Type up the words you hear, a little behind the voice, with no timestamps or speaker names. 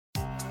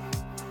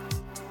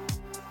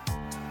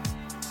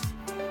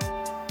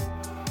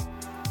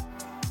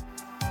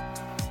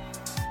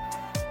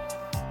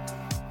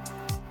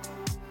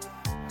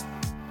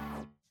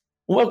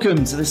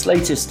Welcome to this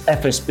latest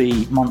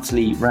FSB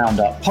Monthly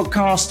Roundup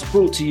podcast,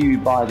 brought to you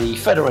by the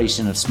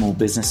Federation of Small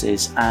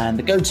Businesses and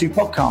the go-to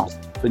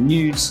podcast for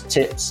news,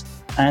 tips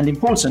and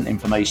important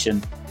information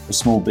for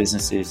small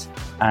businesses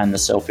and the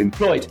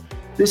self-employed.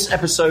 This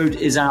episode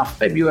is our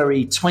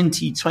February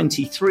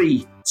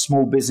 2023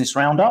 Small Business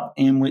Roundup,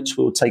 in which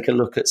we'll take a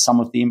look at some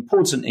of the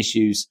important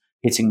issues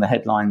hitting the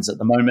headlines at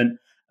the moment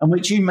and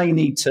which you may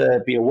need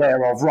to be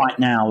aware of right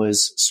now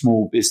as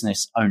small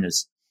business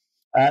owners.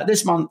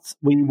 This month,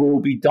 we will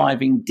be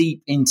diving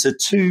deep into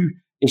two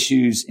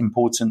issues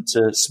important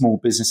to small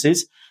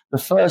businesses. The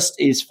first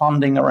is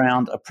funding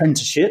around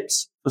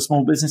apprenticeships for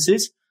small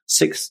businesses.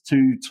 6th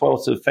to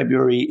 12th of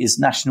February is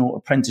National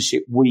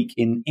Apprenticeship Week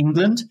in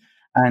England.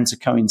 And to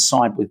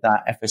coincide with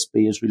that,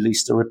 FSB has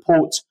released a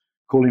report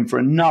calling for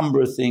a number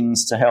of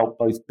things to help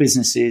both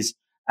businesses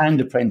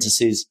and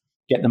apprentices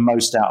get the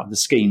most out of the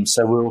scheme.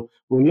 So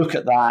we'll look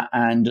at that.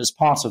 And as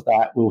part of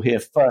that, we'll hear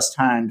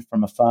firsthand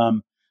from a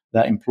firm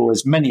that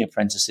employs many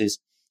apprentices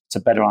to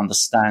better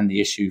understand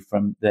the issue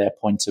from their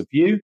point of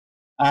view.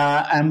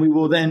 And we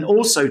will then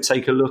also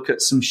take a look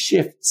at some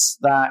shifts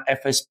that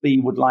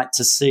FSB would like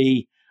to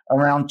see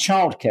around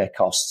childcare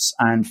costs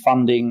and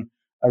funding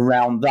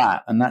around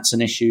that. And that's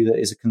an issue that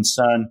is a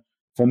concern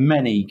for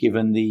many,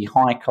 given the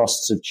high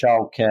costs of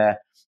childcare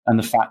and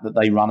the fact that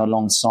they run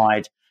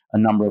alongside a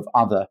number of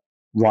other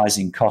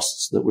rising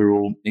costs that we're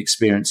all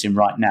experiencing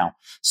right now.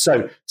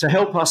 So to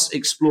help us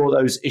explore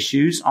those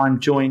issues,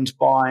 I'm joined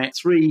by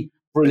three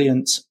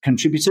brilliant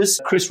contributors.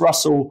 Chris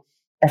Russell,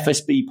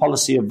 FSB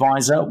Policy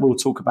Advisor, will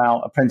talk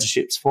about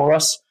apprenticeships for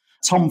us.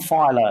 Tom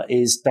Filer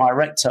is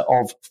Director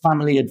of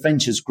Family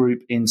Adventures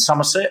Group in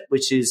Somerset,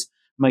 which is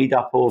made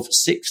up of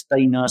 6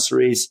 day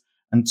nurseries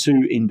and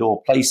 2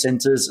 indoor play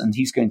centres, and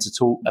he's going to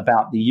talk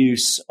about the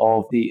use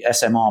of the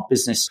SMR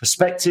business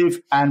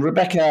perspective. And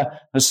Rebecca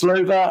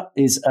Haslova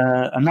is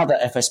another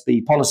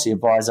FSB policy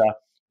advisor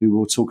who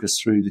will talk us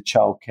through the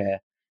childcare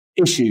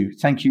issue.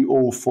 Thank you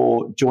all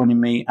for joining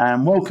me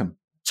and welcome.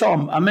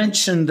 Tom, I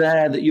mentioned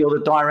there that you're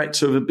the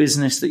director of a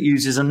business that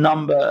uses a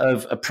number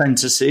of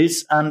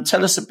apprentices.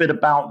 Tell us a bit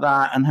about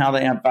that and how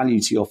they add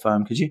value to your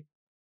firm, could you?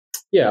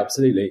 Yeah,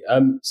 absolutely.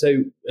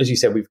 So, as you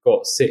said, we've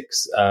got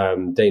 6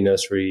 day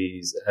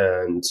nurseries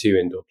and 2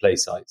 indoor play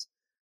sites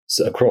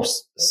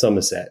across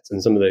Somerset,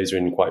 and some of those are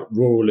in quite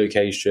rural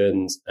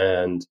locations.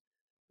 And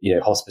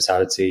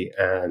hospitality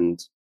and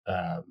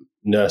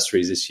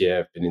nurseries this year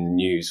have been in the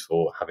news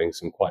for having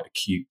some quite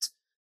acute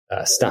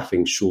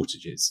staffing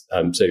shortages.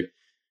 So,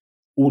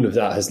 all of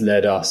that has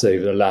led us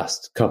over the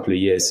last couple of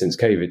years since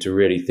COVID to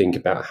really think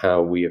about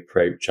how we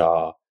approach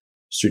our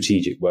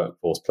strategic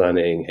workforce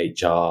planning,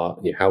 HR,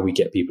 how we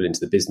get people into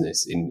the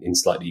business in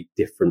slightly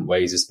different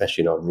ways,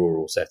 especially in our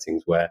rural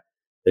settings where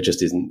there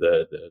just isn't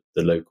the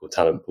local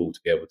talent pool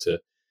to be able to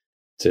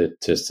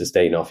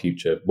sustain our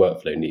future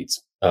workflow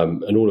needs.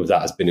 And all of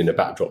that has been in a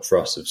backdrop for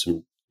us of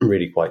some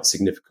really quite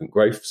significant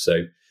growth.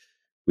 So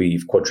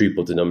we've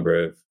quadrupled the number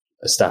of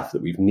staff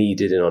that we've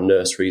needed in our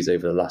nurseries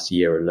over the last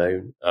year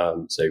alone.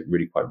 So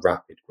really quite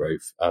rapid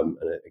growth. And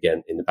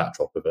again, in the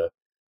backdrop of a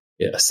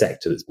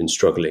sector that's been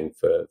struggling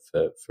for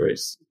the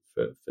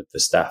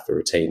staff, for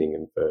retaining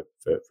and for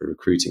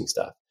recruiting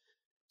staff.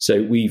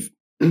 So we've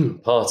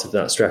part of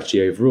that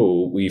strategy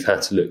overall, we've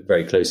had to look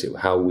very closely at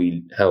how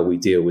we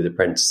deal with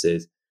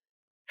apprentices,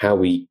 how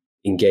we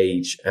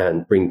engage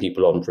and bring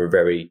people on for a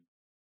very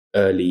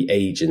early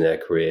age in their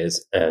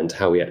careers, and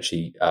how we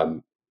actually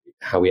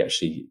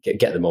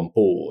get them on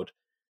board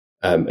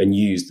and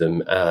use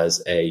them as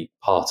a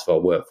part of our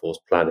workforce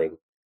planning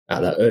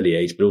at that early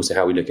age, but also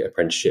how we look at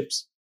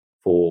apprenticeships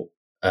for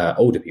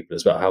older people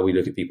as well, how we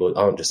look at people that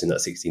aren't just in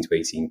that 16 to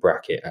 18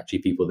 bracket, actually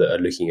people that are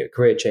looking at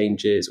career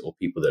changes or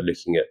people that are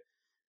looking at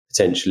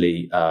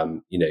potentially,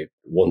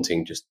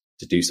 wanting just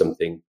to do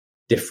something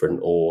different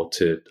or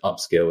to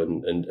upskill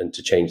and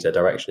to change their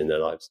direction in their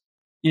lives.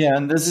 Yeah,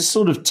 and there's this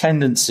sort of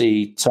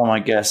tendency, Tom, I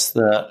guess,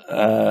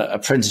 that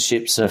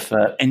apprenticeships are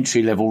for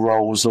entry-level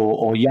roles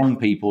or young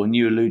people, and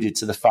you alluded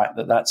to the fact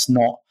that that's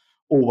not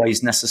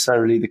always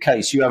necessarily the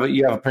case. You have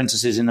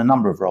apprentices in a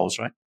number of roles,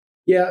 right?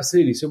 Yeah,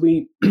 absolutely. So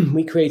we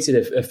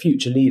created a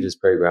future leaders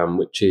program,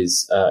 which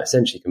is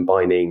essentially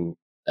combining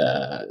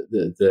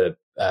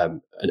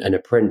an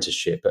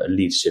apprenticeship at a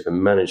leadership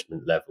and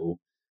management level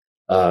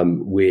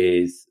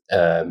with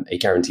a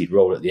guaranteed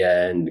role at the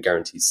end, a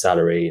guaranteed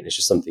salary, and it's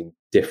just something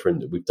different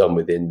that we've done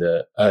within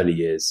the early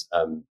years,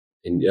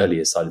 in the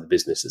earlier side of the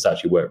business. It's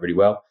actually worked really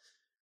well.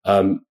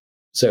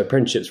 So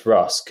apprenticeships for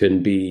us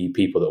can be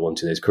people that want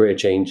those career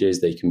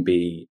changes. They can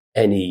be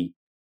any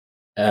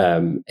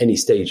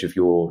stage of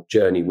your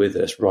journey with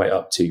us, right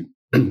up to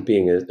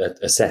being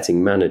a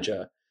setting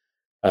manager.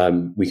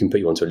 We can put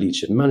you onto a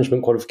leadership and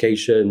management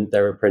qualification.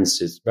 There are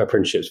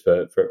apprenticeships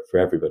for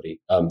everybody.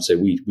 So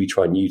we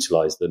try and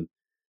utilize them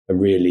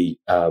and really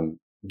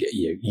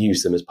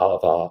use them as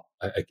part of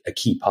a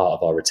key part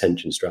of our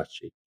retention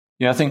strategy.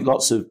 Yeah, I think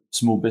lots of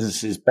small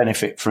businesses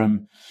benefit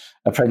from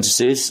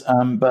apprentices,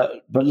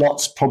 but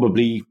lots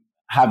probably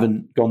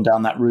haven't gone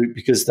down that route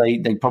because they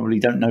probably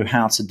don't know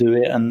how to do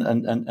it and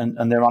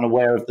they're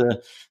unaware of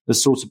the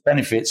sort of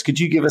benefits. Could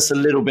you give us a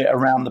little bit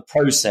around the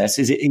process?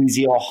 Is it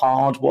easy or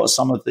hard? What are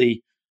some of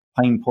the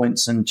pain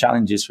points and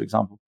challenges, for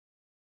example?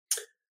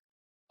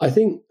 I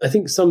think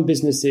some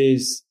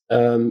businesses,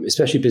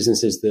 especially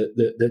businesses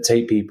that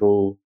take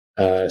people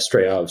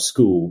straight out of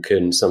school,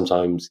 can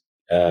sometimes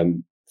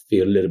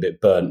feel a little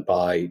bit burnt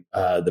by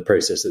the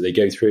process that they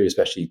go through,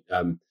 especially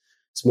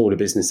smaller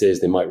businesses.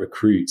 They might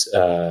recruit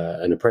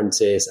an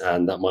apprentice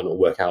and that might not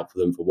work out for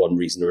them for one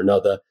reason or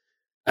another.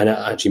 And it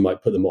actually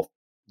might put them off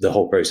the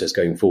whole process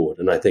going forward.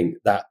 And I think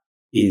that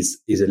is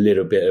a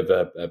little bit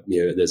of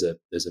there's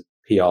a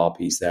PR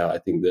piece there. I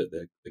think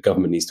that the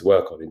government needs to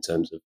work on in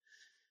terms of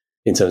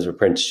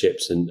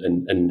apprenticeships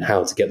and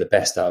how to get the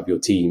best out of your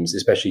teams,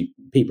 especially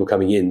people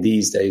coming in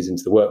these days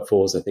into the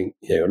workforce. I think,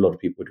 a lot of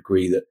people would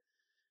agree that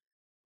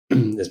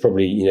there's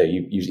probably,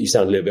 you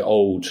sound a little bit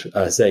old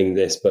saying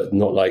this, but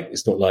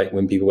it's not like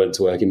when people went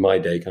to work in my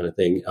day kind of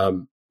thing.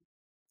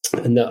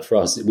 And that for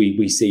us,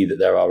 we see that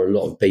there are a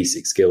lot of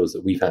basic skills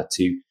that we've had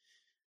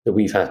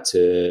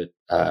to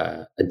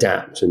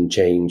adapt and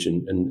change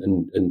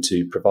and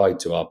to provide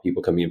to our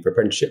people coming in for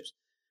apprenticeships.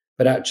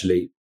 But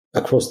actually,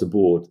 across the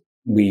board,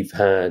 we've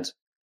had,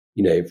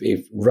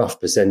 if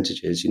rough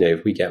percentages,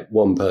 if we get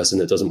one person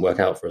that doesn't work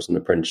out for us on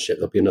an apprenticeship,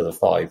 there'll be another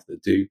 5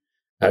 that do.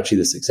 Actually,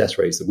 the success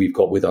rates that we've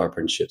got with our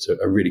apprenticeships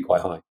are really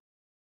quite high.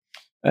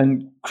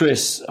 And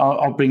Chris,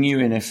 I'll bring you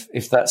in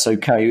if that's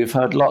okay. We've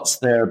heard lots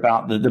there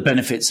about the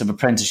benefits of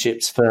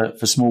apprenticeships for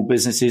small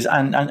businesses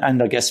and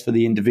I guess for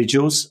the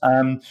individuals.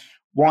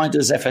 Why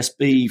does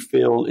FSB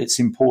feel it's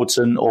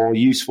important or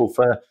useful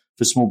for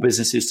small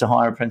businesses to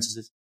hire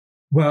apprentices?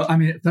 Well, I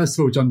mean, first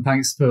of all, John,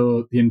 thanks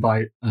for the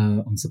invite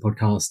onto the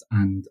podcast,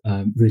 and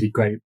really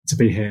great to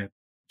be here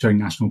during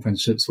National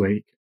Apprenticeships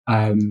Week.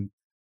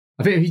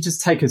 I think if you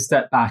just take a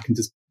step back and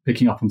just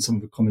picking up on some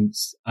of the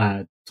comments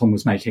Tom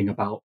was making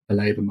about the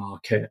labour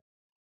market,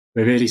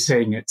 we're really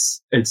seeing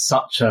it's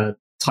such a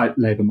tight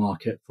labour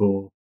market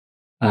for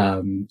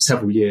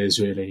several years,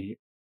 really,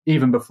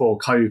 even before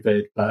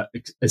COVID, but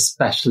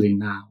especially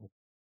now.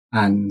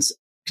 And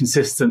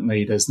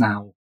consistently, there's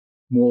now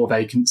more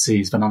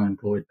vacancies than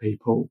unemployed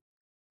people.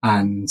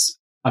 And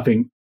I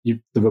think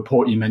the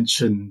report you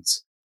mentioned,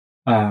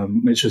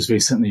 which was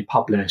recently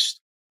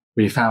published,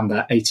 we found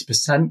that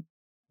 80%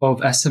 of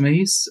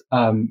SMEs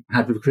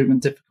had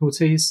recruitment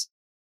difficulties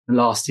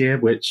last year,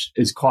 which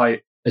is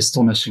quite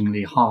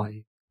astonishingly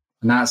high.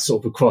 And that's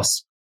sort of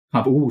across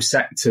kind of all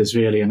sectors,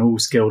 really, and all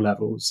skill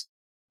levels.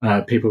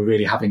 People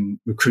really having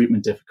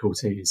recruitment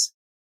difficulties.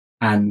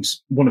 And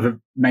one of the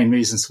main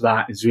reasons for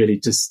that is really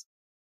just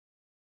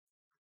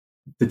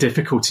the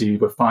difficulty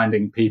with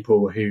finding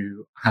people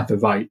who have the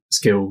right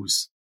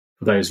skills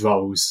for those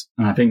roles.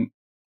 And I think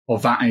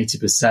of that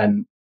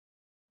 80%,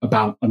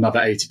 about another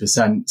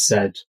 80%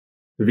 said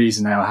the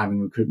reason they were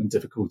having recruitment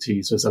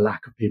difficulties was a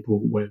lack of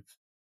people with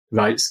the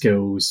right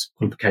skills,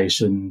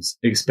 qualifications,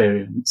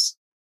 experience.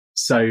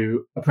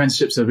 So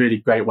apprenticeships are a really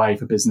great way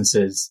for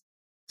businesses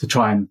to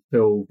try and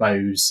fill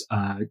those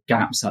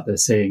gaps that they're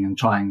seeing and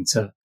trying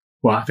to,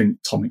 well, I think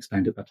Tom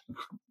explained it better than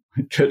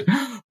I could,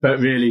 but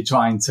really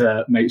trying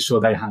to make sure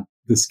they have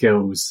the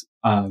skills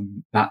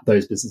that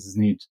those businesses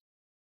need.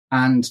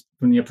 And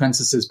from the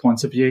apprentices'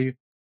 point of view,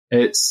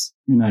 it's,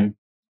 a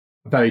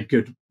very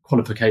good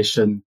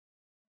qualification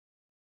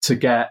to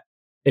get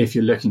if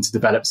you're looking to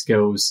develop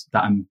skills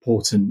that are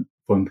important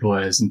for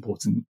employers,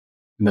 important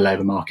in the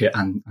labour market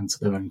and to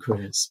their own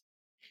careers.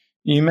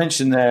 You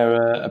mentioned there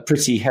a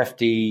pretty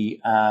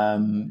hefty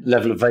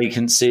level of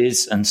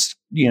vacancies and,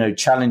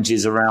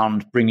 challenges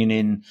around bringing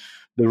in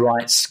the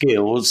right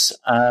skills.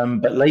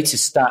 But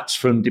latest stats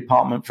from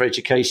Department for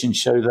Education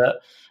show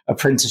that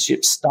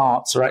apprenticeship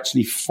starts are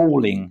actually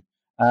falling,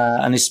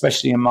 and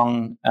especially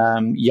among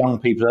young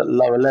people at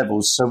lower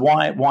levels. So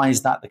why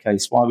is that the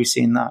case? Why are we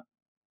seeing that?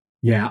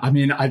 Yeah, I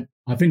mean, I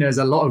think there's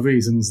a lot of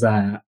reasons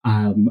there.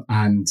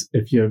 And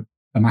if you're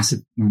a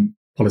massive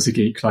policy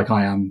geek like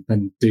I am,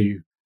 then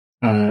do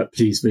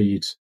please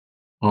read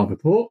our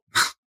report,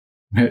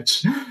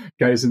 which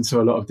goes into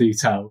a lot of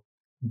detail.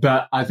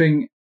 But I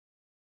think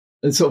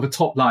it's sort of a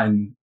top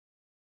line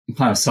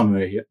kind of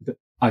summary.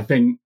 I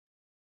think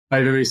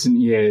over recent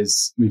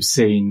years, we've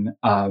seen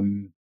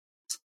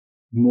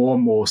more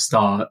and more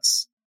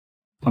starts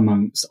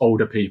amongst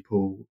older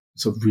people,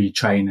 sort of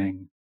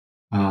retraining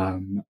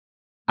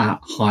at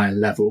higher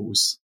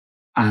levels,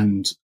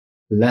 and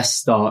less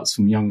starts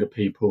from younger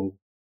people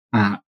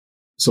at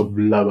sort of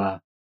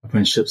lower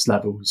apprenticeships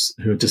levels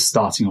who are just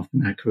starting off in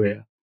their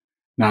career.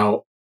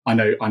 Now, I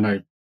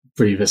know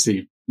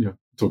previously,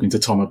 talking to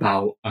Tom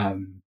about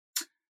the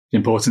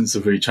importance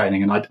of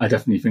retraining, and I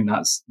definitely think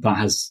that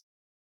has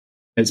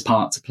its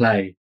part to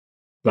play,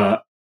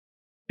 but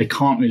it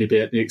can't really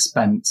be at the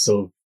expense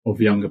of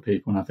younger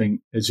people. And I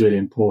think it's really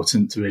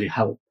important to really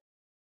help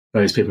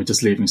those people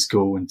just leaving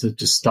school and to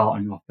just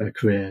starting off their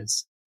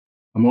careers.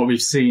 And what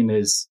we've seen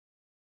is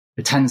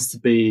it tends to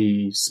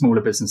be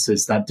smaller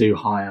businesses that do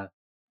hire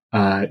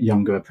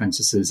younger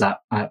apprentices at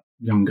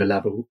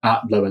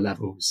lower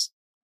levels.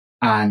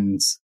 And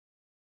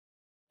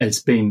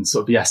it's been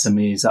sort of the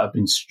SMEs that have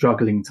been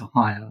struggling to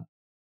hire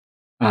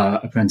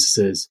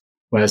apprentices,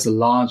 whereas the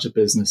larger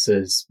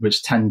businesses,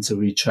 which tend to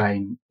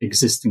retrain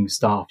existing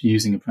staff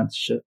using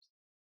apprenticeships,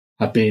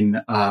 have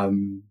been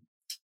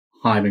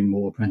hiring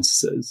more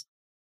apprentices.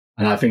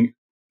 And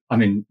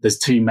there's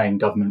two main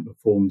government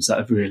reforms that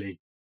have really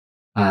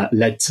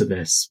led to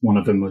this. One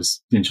of them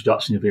was the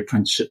introduction of the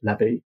apprenticeship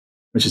levy,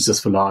 which is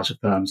just for larger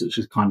firms, which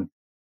has kind of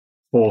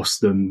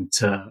forced them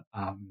to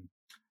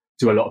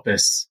do a lot of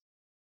this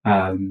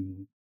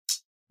retraining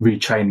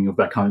of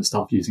their current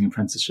staff using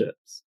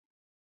apprenticeships.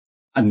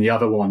 And the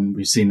other one,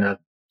 we've seen a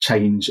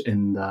change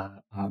in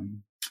the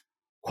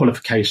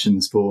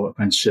qualifications for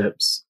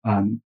apprenticeships,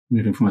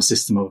 moving from a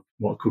system of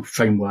what are called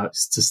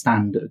frameworks to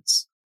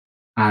standards.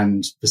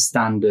 And the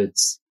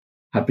standards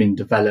have been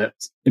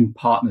developed in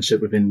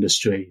partnership with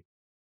industry.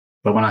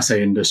 But when I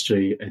say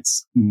industry,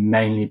 it's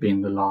mainly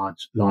been the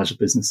larger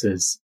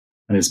businesses,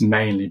 and it's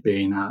mainly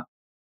been at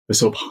the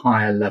sort of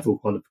higher level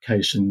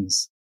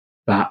qualifications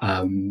that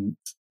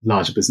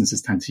larger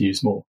businesses tend to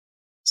use more.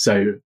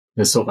 So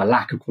there's sort of a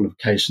lack of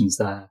qualifications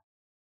there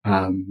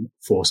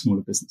for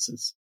smaller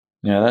businesses.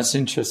 Yeah, that's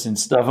interesting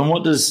stuff. And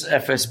what does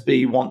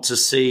FSB want to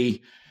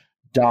see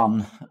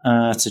done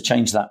to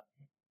change that?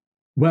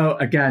 Well,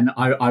 again,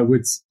 I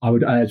would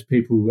urge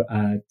people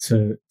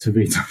to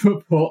read the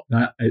report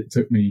that it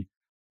took me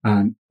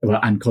and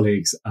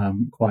colleagues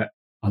quite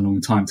a long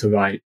time to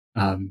write.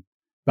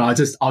 But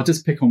I'll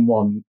just pick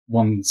on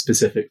one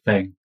specific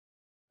thing.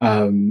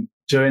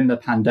 During the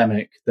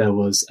pandemic, there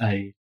was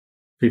a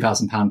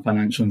 £3,000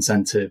 financial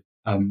incentive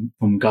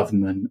from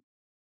government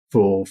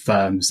for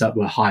firms that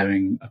were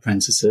hiring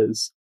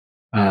apprentices,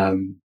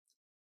 and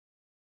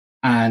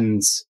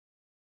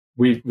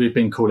we've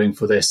been calling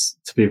for this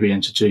to be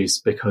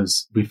reintroduced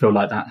because we feel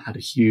like that had a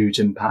huge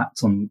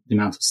impact on the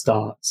amount of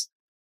starts.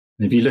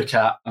 And if you look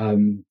at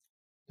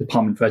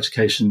Department for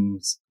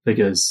Education's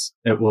figures,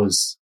 it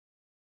was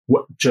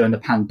during the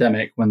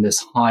pandemic when this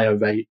higher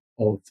rate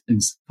of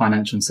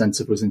financial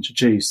incentive was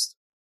introduced,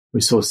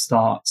 we saw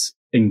starts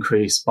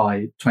increase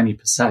by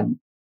 20%.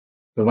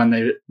 But when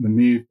they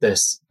removed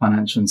this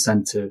financial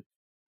incentive,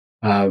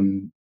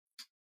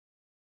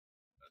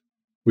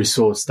 we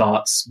saw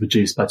starts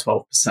reduced by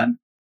 12%.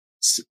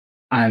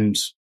 And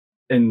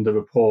in the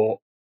report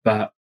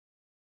that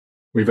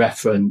we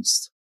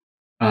referenced,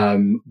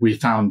 we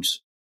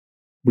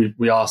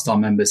asked our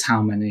members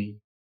how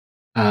many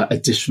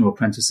additional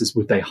apprentices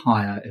would they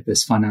hire if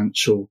this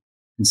financial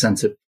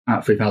incentive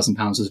at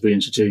 £3,000 was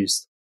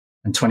reintroduced.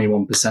 And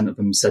 21% of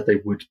them said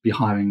they would be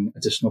hiring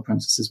additional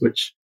apprentices,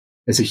 which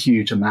is a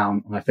huge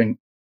amount. And I think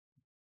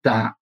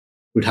that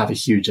would have a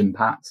huge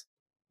impact.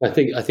 I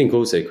think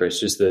also, Chris,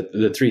 just the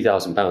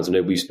 £3,000. I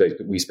know we spoke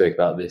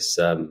about this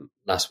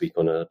last week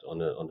on a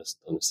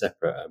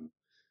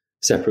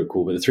separate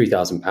call, but the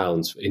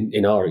 £3,000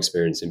 in our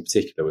experience in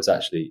particular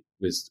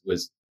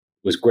was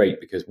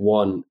great because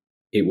one,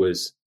 it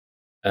was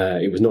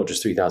not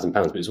just £3,000,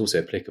 but it's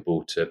also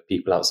applicable to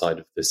people outside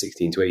of the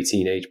 16 to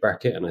 18 age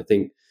bracket. And I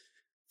think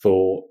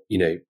for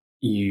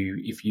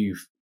if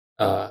you've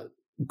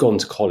gone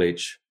to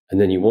college and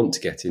then you want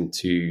to get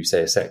into,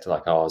 say, a sector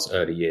like ours,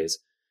 early years.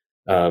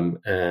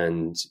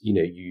 And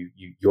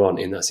you aren't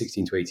in that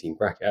 16 to 18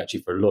 bracket.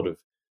 Actually, for a lot of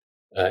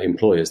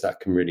employers, that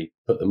can really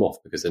put them off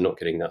because they're not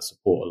getting that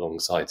support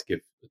alongside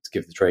to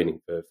give the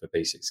training for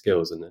basic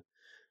skills. And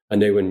I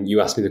know when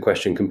you asked me the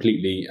question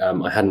completely,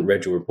 I hadn't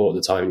read your report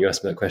at the time, and you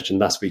asked me that question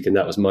last week, and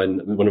that was one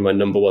of my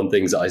number one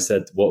things that I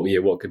said.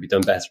 What could be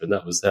done better? And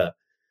that was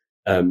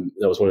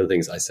one of the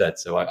things I said.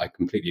 So I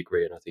completely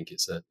agree, and I think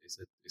it's a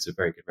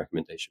very good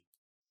recommendation.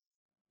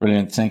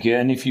 Brilliant, thank you.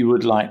 And if you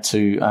would like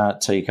to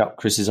take up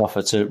Chris's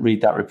offer to read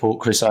that report,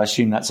 Chris, I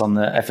assume that's on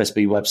the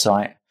FSB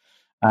website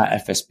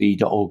at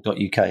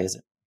fsb.org.uk, is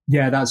it?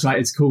 Yeah, that's right.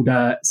 It's called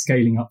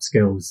Scaling Up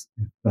Skills.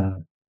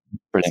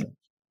 Brilliant.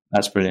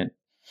 That's brilliant.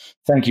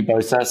 Thank you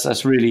both.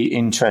 That's really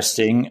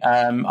interesting.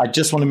 I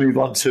just want to move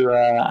on to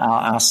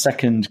our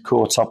second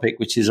core topic,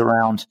 which is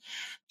around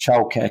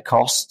childcare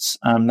costs.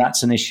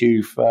 That's an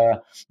issue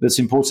that's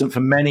important for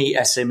many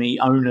SME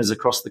owners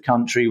across the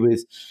country,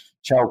 with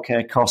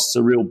childcare costs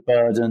a real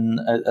burden,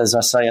 as I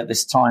say, at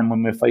this time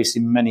when we're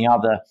facing many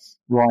other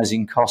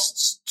rising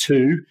costs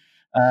too.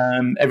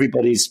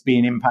 Everybody's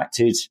being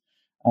impacted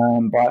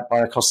by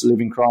a cost of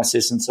living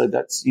crisis, and so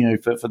that's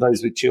for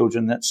those with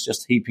children, that's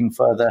just heaping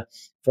further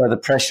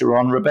pressure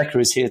on. Rebecca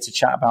is here to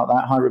chat about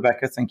that. Hi,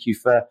 Rebecca. Thank you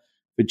for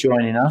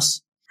joining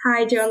us.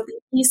 Hi, John.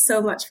 Thank you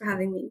so much for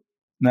having me.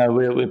 No,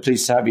 we're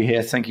pleased to have you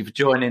here. Thank you for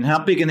joining. How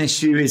big an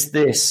issue is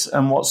this,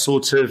 and what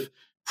sort of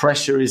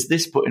pressure is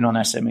this putting on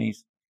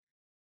SMEs?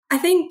 I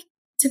think,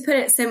 to put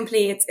it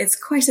simply, it's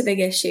quite a big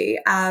issue.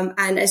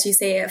 And as you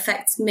say, it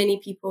affects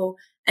many people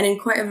and in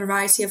quite a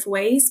variety of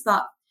ways.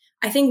 But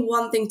I think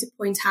one thing to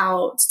point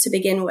out to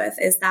begin with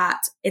is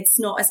that it's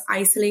not as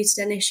isolated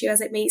an issue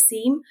as it may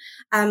seem.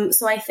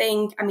 So I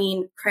think,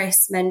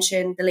 Chris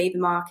mentioned the labour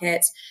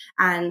market,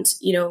 and,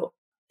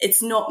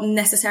 it's not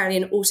necessarily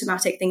an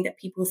automatic thing that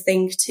people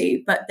think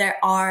to, but there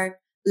are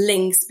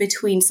links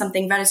between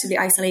something relatively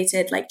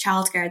isolated like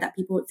childcare that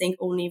people would think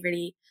only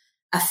really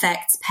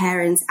affects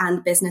parents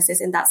and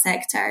businesses in that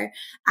sector,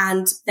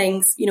 and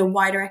things,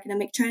 wider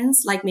economic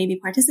trends like maybe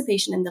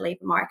participation in the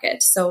labour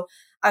market. So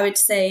I would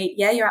say,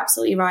 yeah, you're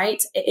absolutely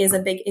right. It is a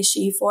big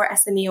issue for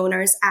SME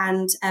owners,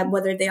 and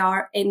whether they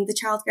are in the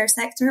childcare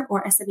sector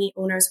or SME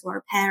owners who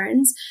are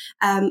parents,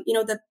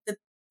 the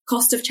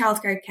cost of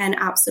childcare can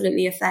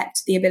absolutely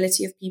affect the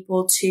ability of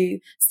people to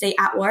stay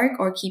at work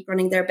or keep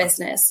running their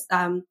business.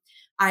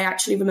 I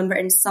actually remember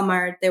in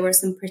summer, there were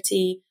some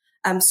pretty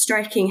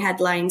striking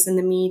headlines in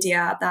the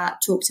media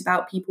that talked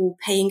about people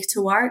paying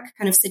to work,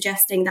 kind of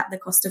suggesting that the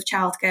cost of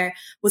childcare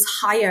was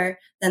higher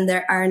than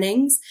their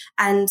earnings.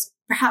 And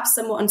perhaps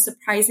somewhat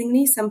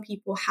unsurprisingly, some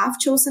people have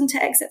chosen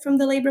to exit from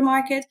the labour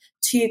market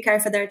to care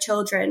for their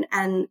children,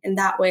 and in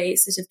that way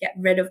sort of get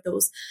rid of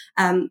those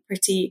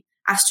pretty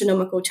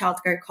astronomical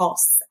childcare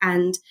costs.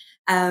 And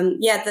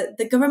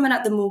the government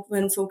at the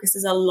moment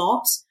focuses a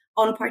lot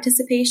on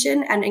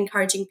participation and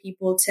encouraging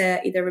people to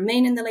either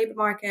remain in the labour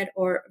market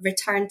or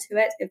return to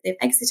it if they've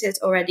exited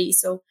already.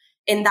 So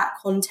in that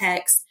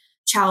context,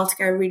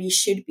 childcare really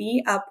should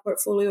be a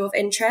portfolio of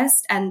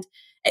interest. And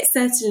it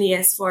certainly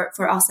is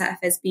for us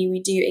at FSB. We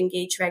do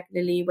engage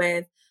regularly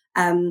with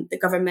the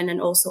government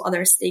and also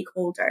other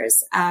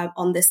stakeholders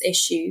on this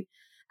issue,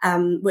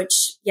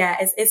 which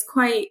is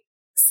quite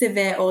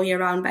severe all year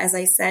round. But as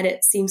I said,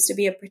 it seems to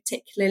be a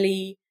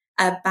particularly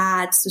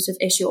bad sort of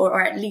issue,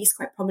 or at least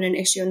quite prominent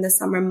issue in the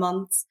summer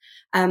months.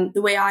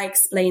 The way I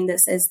explain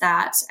this is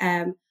that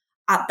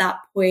at that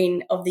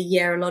point of the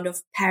year, a lot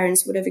of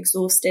parents would have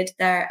exhausted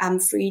their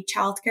free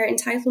childcare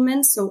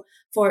entitlements. So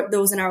for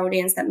those in our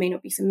audience that may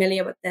not be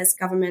familiar with this,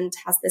 government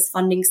has this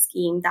funding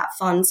scheme that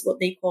funds what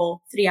they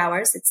call 3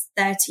 hours. It's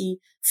 30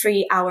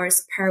 free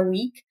hours per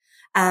week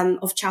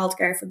of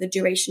childcare for the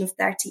duration of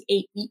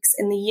 38 weeks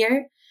in the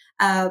year,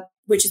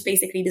 which is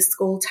basically the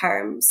school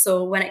term.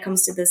 So when it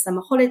comes to the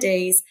summer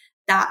holidays,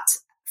 that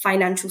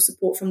financial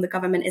support from the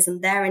government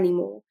isn't there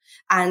anymore.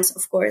 And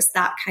of course,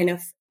 that kind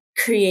of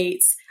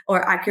creates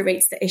or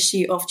aggravates the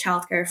issue of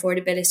childcare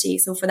affordability.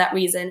 So for that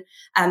reason,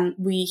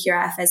 we here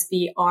at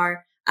FSB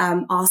are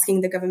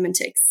asking the government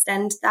to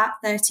extend that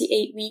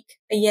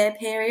 38-week-a-year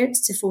period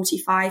to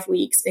 45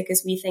 weeks,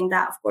 because we think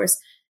that, of course,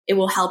 it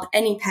will help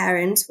any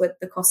parent with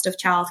the cost of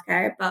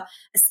childcare, but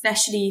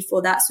especially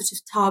for that sort of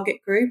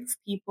target group of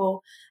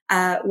people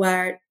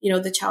where,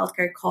 the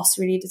childcare costs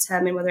really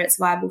determine whether it's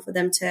viable for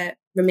them to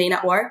remain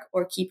at work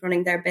or keep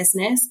running their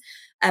business.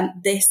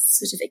 This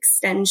sort of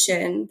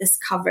extension, this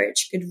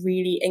coverage could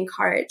really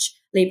encourage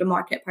labour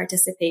market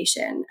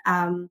participation.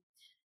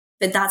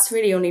 But that's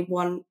really only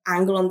one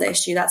angle on the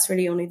issue. That's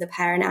really only the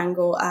parent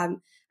angle.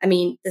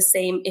 The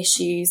same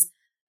issues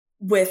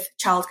with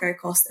childcare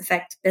costs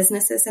affect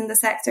businesses in the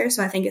sector.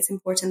 So I think it's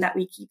important that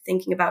we keep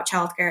thinking about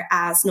childcare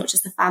as not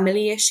just a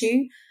family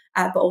issue,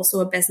 but also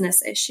a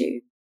business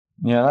issue.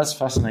 Yeah, that's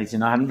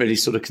fascinating. I hadn't really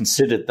sort of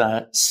considered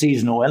that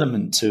seasonal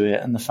element to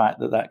it, and the fact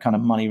that that kind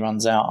of money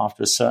runs out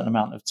after a certain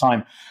amount of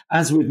time.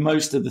 As with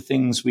most of the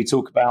things we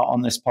talk about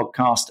on this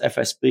podcast,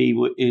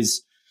 FSB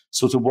is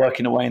sort of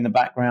working away in the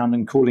background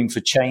and calling for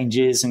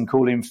changes and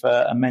calling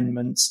for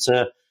amendments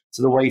to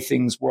the way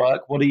things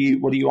work. What are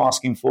you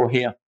asking for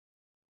here?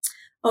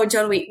 Oh,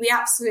 John, we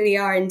absolutely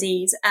are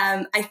indeed.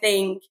 I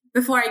think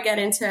before I get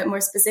into it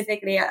more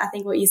specifically, I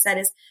think what you said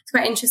is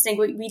quite interesting.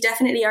 We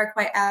definitely are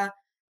quite a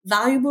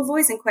valuable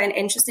voice and quite an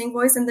interesting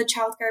voice in the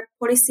childcare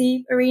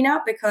policy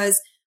arena, because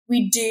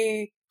we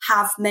do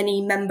have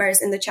many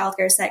members in the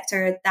childcare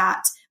sector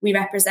that we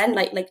represent,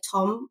 like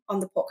Tom on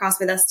the podcast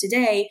with us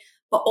today.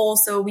 But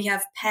also we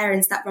have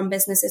parents that run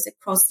businesses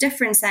across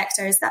different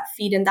sectors that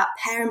feed in that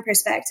parent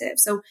perspective.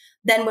 So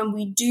then when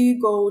we do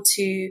go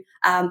to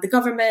the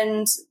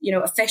government,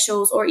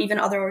 officials, or even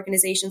other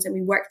organizations, and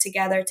we work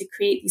together to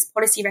create these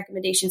policy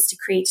recommendations to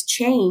create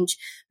change,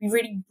 we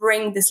really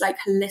bring this like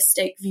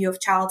holistic view of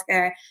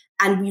childcare,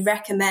 and we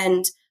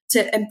recommend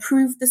to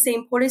improve the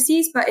same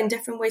policies, but in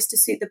different ways to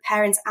suit the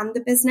parents and the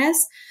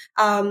business.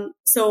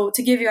 So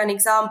to give you an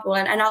example,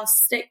 and I'll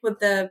stick with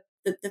the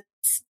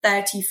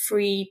 30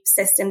 free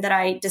system that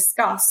I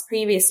discussed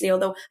previously,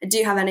 although I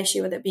do have an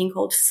issue with it being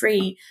called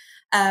free.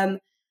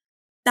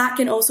 That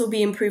can also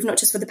be improved, not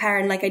just for the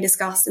parent, like I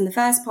discussed in the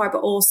first part, but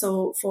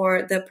also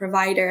for the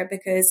provider,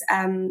 because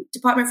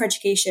Department for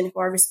Education, who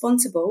are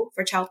responsible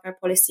for childcare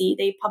policy,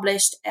 they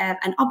published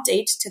an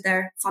update to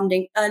their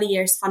early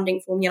years funding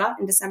formula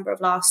in December of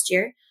last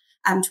year,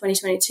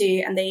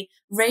 2022, and they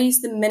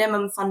raised the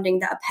minimum funding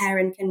that a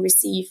parent can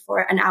receive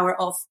for an hour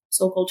of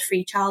so-called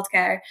free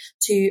childcare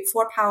to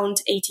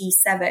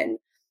 £4.87.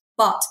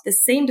 But the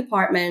same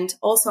department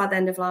also at the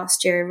end of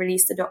last year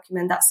released a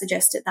document that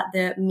suggested that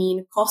the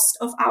mean cost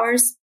of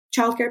hours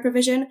childcare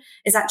provision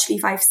is actually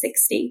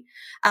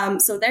 £5.60.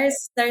 So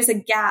there's a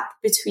gap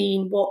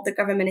between what the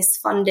government is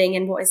funding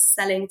and what is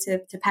selling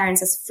to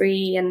parents as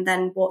free, and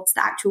then what's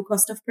the actual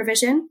cost of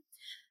provision.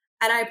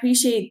 And I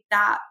appreciate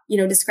that,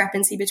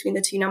 discrepancy between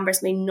the two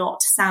numbers may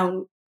not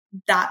sound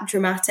that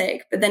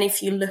dramatic. But then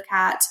if you look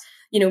at,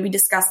 we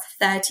discussed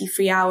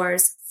 33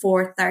 hours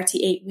for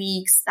 38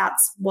 weeks,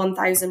 that's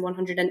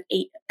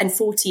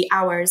 1,140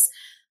 hours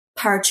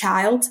per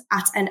child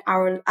at an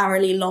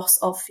hourly loss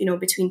of,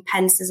 between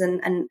pences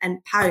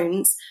and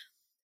pounds.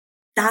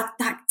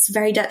 That's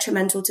very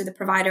detrimental to the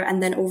provider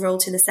and then overall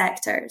to the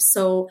sector.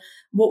 So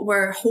what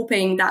we're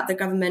hoping that the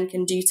government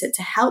can do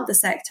to help the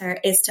sector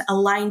is to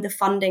align the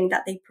funding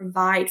that they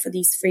provide for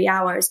these free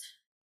hours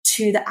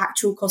to the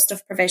actual cost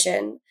of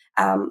provision.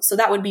 So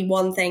that would be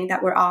one thing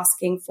that we're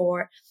asking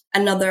for.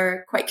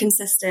 Another quite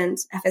consistent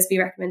FSB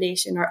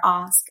recommendation or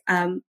ask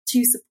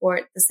to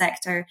support the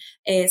sector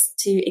is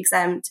to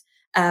exempt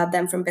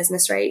them from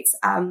business rates.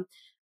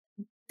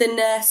 The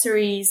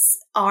nurseries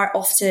are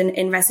often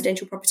in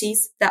residential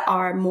properties that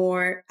are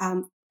more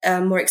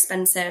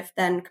expensive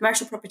than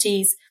commercial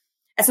properties.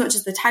 It's not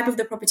just the type of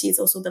the property, it's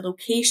also the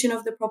location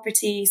of the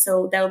property.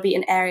 So they'll be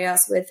in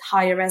areas with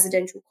higher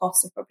residential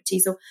costs of property.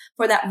 So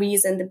for that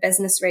reason, the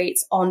business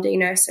rates on day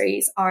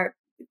nurseries are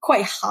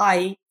quite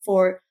high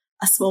for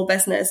a small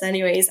business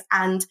anyways.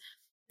 And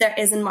there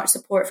isn't much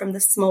support from the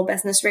small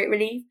business rate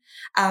relief.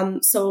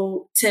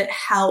 So to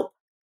help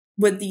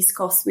with these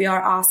costs, we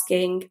are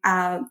asking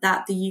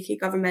that the UK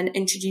government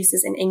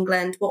introduces in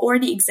England what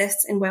already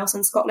exists in Wales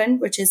and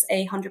Scotland, which is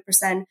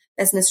 100%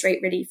 business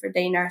rate relief for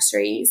day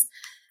nurseries.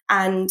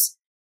 And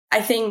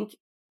I think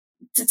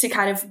to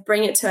kind of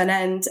bring it to an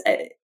end,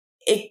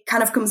 it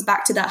kind of comes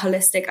back to that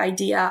holistic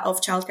idea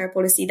of childcare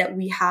policy that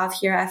we have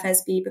here at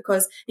FSB,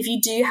 because if you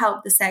do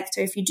help the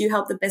sector, if you do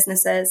help the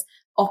businesses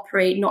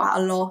operate not at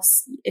a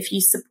loss, if you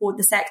support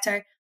the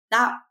sector,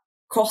 that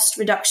cost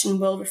reduction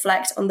will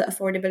reflect on the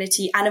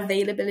affordability and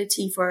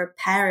availability for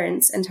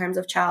parents in terms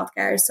of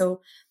childcare. So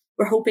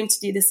we're hoping to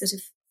do this sort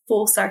of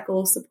full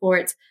circle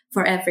support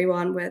for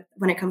everyone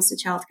when it comes to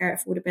childcare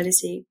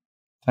affordability.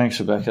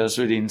 Thanks, Rebecca. That's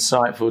really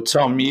insightful.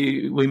 Tom,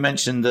 we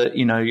mentioned that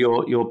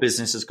your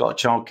business has got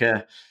a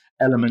childcare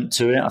element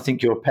to it. I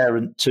think you're a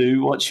parent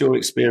too. What's your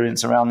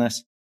experience around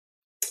this?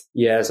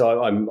 Yeah,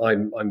 so I'm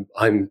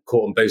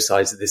caught on both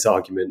sides of this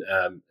argument.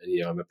 I'm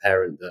a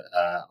parent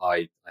that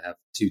I have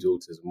two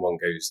daughters and one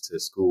goes to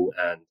school,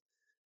 and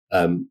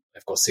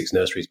I've got 6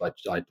 nurseries, but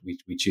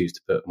we choose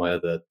to put my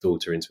other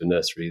daughter into a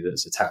nursery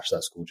that's attached to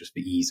that school just for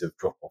ease of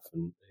drop off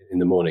in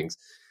the mornings.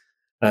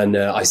 And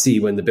I see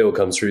when the bill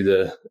comes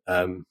through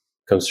on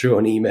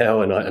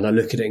email, and I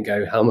look at it and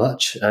go, how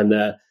much? And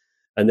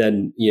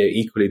then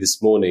equally this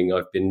morning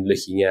I've been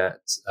looking at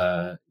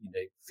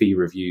fee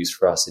reviews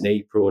for us in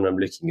April, and I'm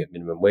looking at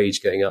minimum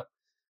wage going up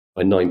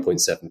by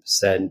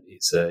 9.7%.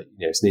 It's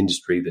it's an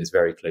industry that's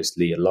very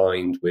closely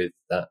aligned with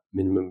that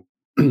minimum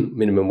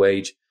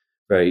wage,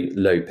 very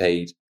low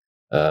paid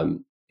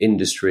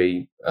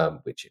industry,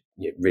 which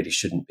it really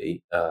shouldn't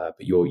be. But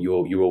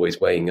you're always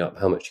weighing up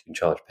how much you can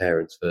charge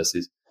parents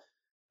versus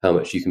how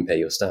much you can pay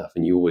your staff,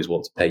 and you always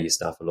want to pay your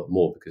staff a lot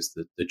more because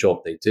the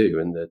job they do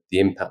and the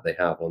impact they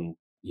have on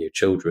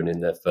children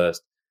in their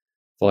first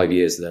 5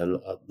 years of their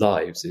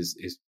lives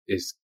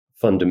is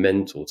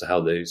fundamental to how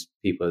those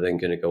people are then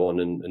going to go on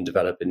and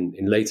develop in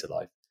later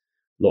life.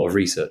 A lot of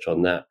research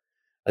on that.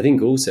 I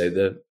think also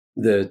the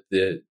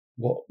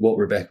what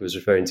Rebecca was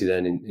referring to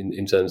then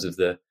in terms of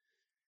the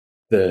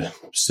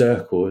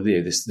circle,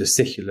 the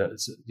secular,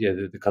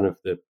 the kind of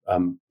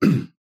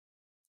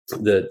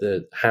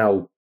the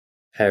how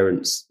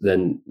parents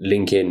then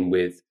link in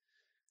with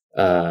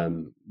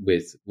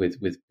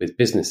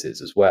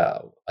businesses as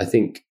well. I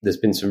think there's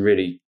been some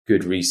really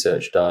good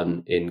research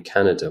done in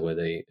Canada where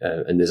they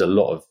and there's a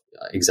lot of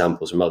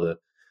examples from other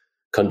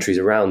countries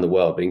around the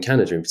world, but in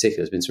Canada in particular,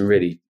 there's been some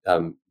really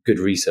good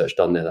research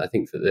done there. I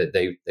think that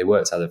they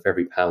worked out that for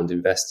every pound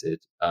invested,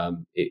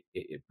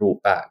 it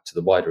brought back to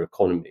the wider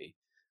economy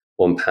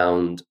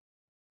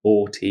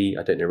 £1.40.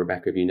 I don't know,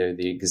 Rebecca, if you know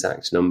the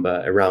exact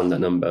number, around that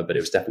number, but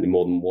it was definitely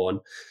more than one.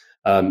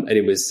 And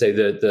it was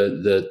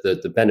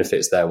the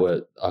benefits there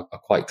are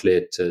quite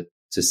clear to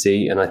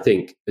see. And I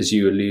think, as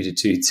you alluded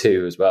to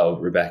too as well,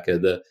 Rebecca,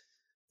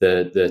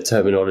 the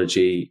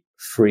terminology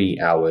free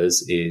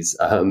hours is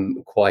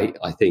quite,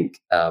 I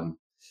think,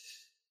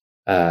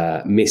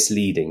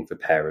 misleading for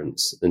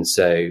parents. And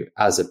so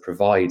as a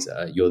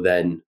provider,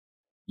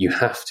 you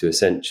have to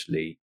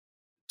essentially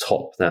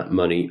top that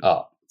money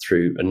up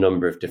through a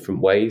number of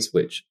different ways,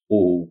 which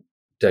all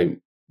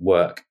don't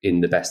work in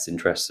the best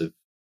interests of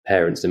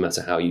parents, no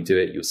matter how you do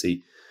it. You'll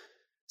see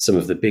some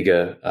of the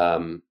bigger,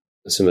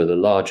 some of the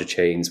larger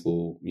chains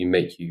will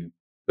make you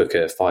book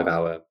a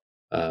 5-hour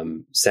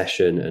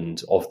session,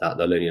 and of that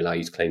they'll only allow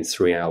you to claim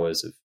 3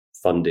 hours of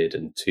funded,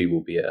 and 2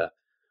 will be at a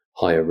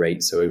higher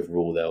rate. So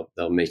overall,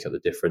 they'll make up the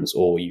difference.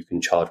 Or you can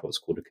charge what's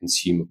called a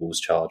consumables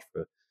charge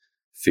for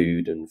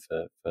food and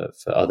for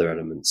other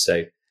elements.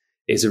 So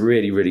it's a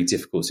really, really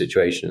difficult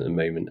situation at the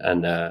moment,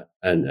 and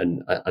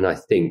I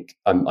think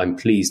I'm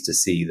pleased to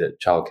see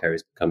that childcare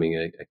is becoming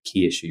a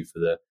key issue for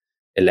the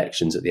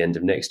elections at the end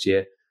of next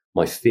year.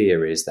 My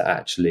fear is that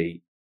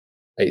actually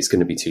it's going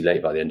to be too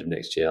late by the end of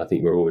next year. I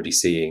think we're already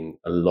seeing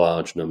a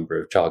large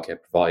number of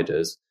childcare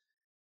providers,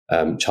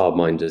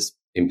 childminders,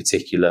 in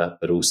particular,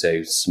 but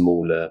also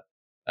smaller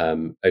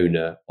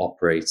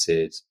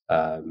owner-operated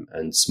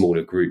and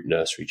smaller group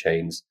nursery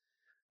chains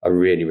are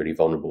really, really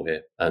vulnerable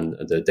here. And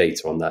the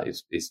data on that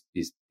is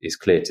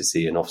clear to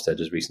see. And Ofsted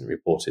has recently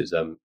reported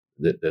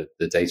the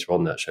data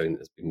on that showing that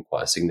there's been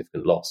quite a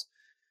significant loss.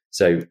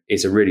 So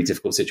it's a really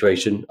difficult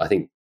situation. I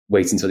think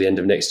waiting until the end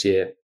of next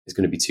year is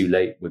going to be too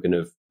late. We're going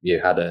to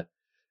have had a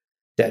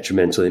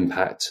detrimental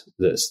impact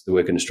that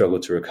we're going to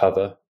struggle to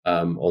recover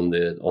on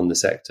the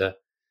sector.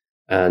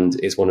 And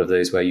it's one of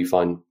those where you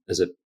find as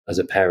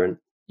a parent,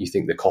 you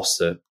think the costs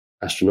are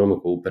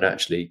astronomical, but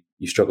actually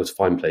you struggle to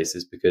find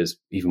places because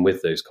even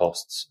with those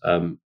costs,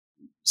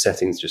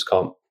 settings just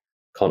can't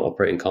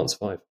operate and can't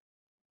survive.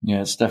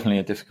 Yeah, it's definitely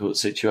a difficult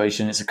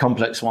situation. It's a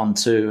complex one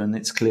too, and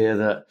it's clear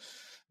that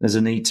there's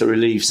a need to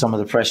relieve some of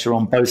the pressure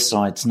on both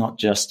sides, not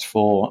just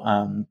for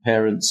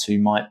parents who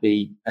might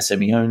be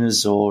SME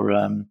owners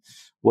or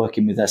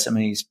working with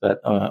SMEs,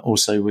 but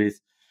also with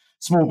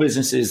small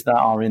businesses that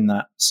are in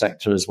that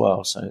sector as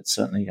well. So it's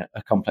certainly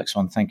a complex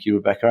one. Thank you,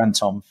 Rebecca and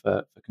Tom,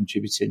 for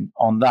contributing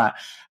on that.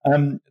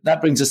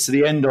 That brings us to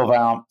the end of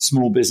our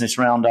Small Business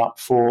Roundup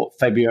for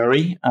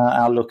February.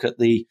 Our look at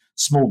the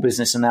small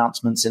business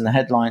announcements in the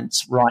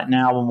headlines right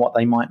now and what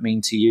they might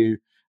mean to you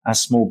as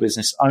small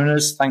business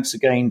owners. Thanks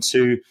again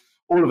to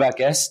all of our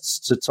guests,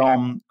 to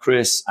Tom,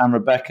 Chris and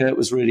Rebecca. It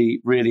was really,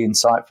 really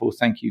insightful.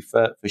 Thank you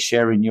for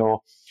sharing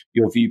your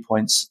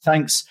viewpoints.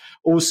 Thanks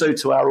also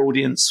to our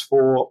audience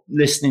for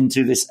listening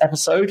to this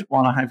episode.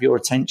 While I have your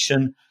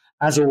attention,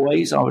 as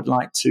always, I would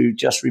like to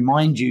just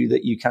remind you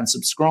that you can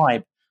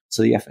subscribe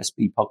to the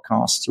FSB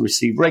podcast to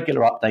receive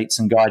regular updates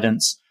and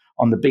guidance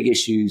on the big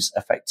issues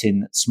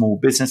affecting small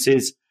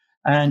businesses.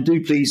 And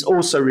do please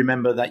also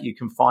remember that you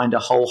can find a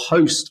whole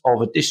host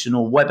of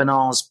additional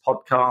webinars,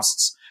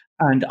 podcasts,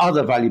 and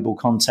other valuable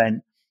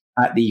content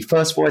at the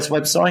First Voice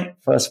website,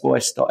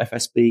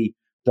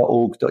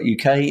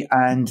 firstvoice.fsb.org.uk,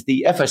 and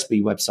the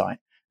FSB website,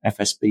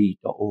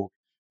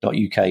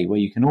 fsb.org.uk, where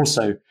you can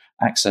also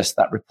access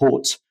that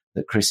report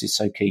that Chris is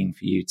so keen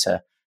for you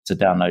to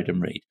download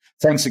and read.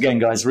 Thanks again,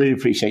 guys. Really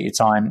appreciate your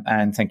time,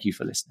 and thank you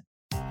for listening.